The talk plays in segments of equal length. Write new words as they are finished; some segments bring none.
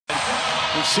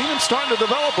We've seen him starting to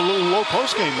develop a little low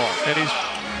post game mark. And he's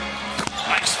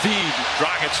nice feed.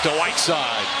 Dragic to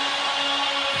Whiteside.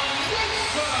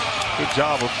 good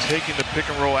job of taking the pick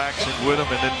and roll action with him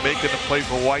and then making the play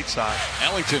for Whiteside.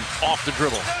 Ellington off the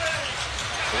dribble.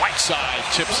 Whiteside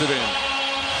chips it in.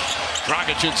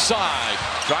 Dragic inside.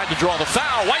 Tried to draw the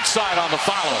foul. Whiteside on the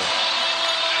follow.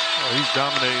 Well, he's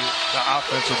dominated the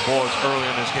offensive boards early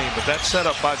in this game, but that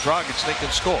setup by Dragic, they can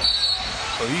score.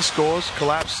 So he scores,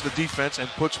 collapses the defense, and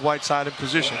puts Whiteside in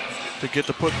position to get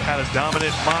the put at a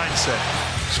dominant mindset,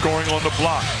 scoring on the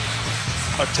block,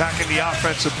 attacking the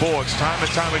offensive boards time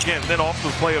and time again. Then off the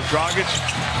play of Dragic,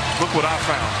 look what I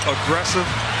found. Aggressive,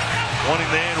 wanting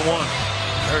the and one.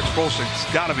 Eric Spoelstra's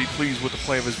got to be pleased with the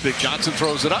play of his big. Johnson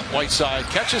throws it up. Whiteside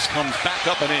catches, comes back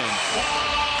up and in.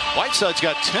 Whiteside's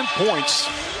got 10 points.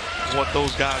 What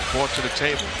those guys brought to the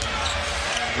table.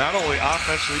 Not only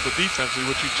offensively, but defensively,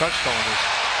 what you touched on is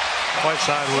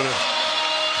Whiteside with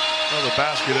another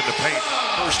basket in the paint.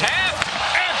 First half,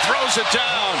 and throws it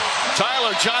down.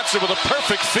 Tyler Johnson with a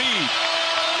perfect feed.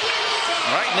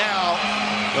 Right now,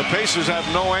 the Pacers have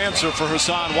no answer for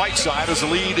Hassan Whiteside as the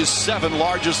lead is 7,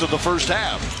 largest of the first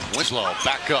half. Winslow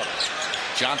back up.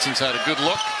 Johnson's had a good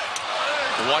look.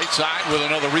 Whiteside with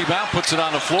another rebound, puts it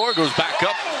on the floor, goes back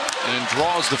up and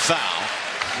draws the foul.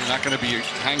 You're not going to be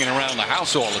hanging around the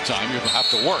house all the time. You'll have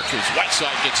to work as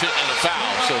Whiteside gets hit in a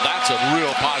foul. So that's a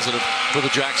real positive for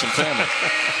the Jackson family.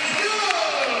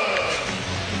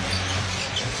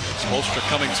 Spoelstra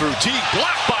coming through. T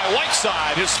blocked by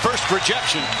Whiteside. His first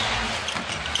rejection.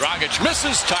 Dragic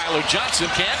misses. Tyler Johnson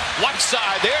can't.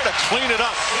 Whiteside there to clean it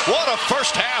up. What a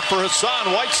first half for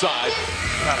Hassan Whiteside.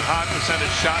 Got high percentage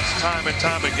shots time and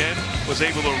time again. Was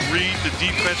able to read the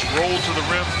defense, roll to the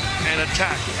rim, and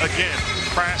attack. Again,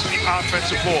 crash the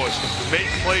offensive boards. Make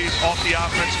plays off the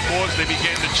offensive boards. They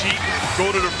began to cheat,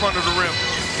 go to the front of the rim,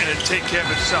 and then take care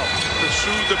of itself.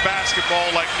 Pursued the basketball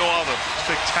like no other.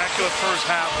 Spectacular first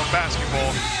half of basketball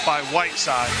by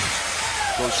Whiteside.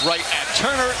 Goes right at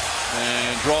Turner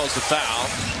and draws the foul.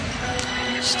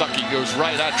 Stuckey goes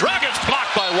right at Dragic,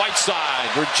 blocked by Whiteside.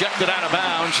 Rejected out of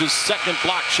bounds, his second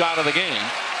block shot of the game.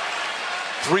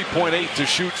 3.8 to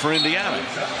shoot for Indiana.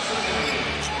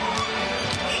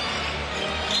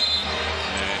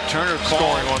 And Turner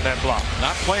scoring on that block.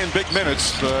 Not playing big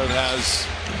minutes, but has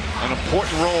an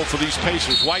important role for these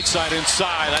Pacers. Whiteside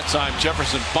inside. That time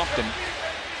Jefferson bumped him.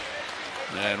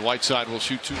 And Whiteside will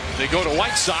shoot 2. They go to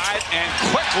Whiteside and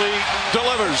quickly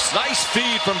delivers. Nice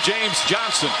feed from James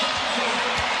Johnson.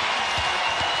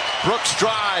 Brooks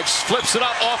drives, flips it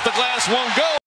up off the glass, won't go.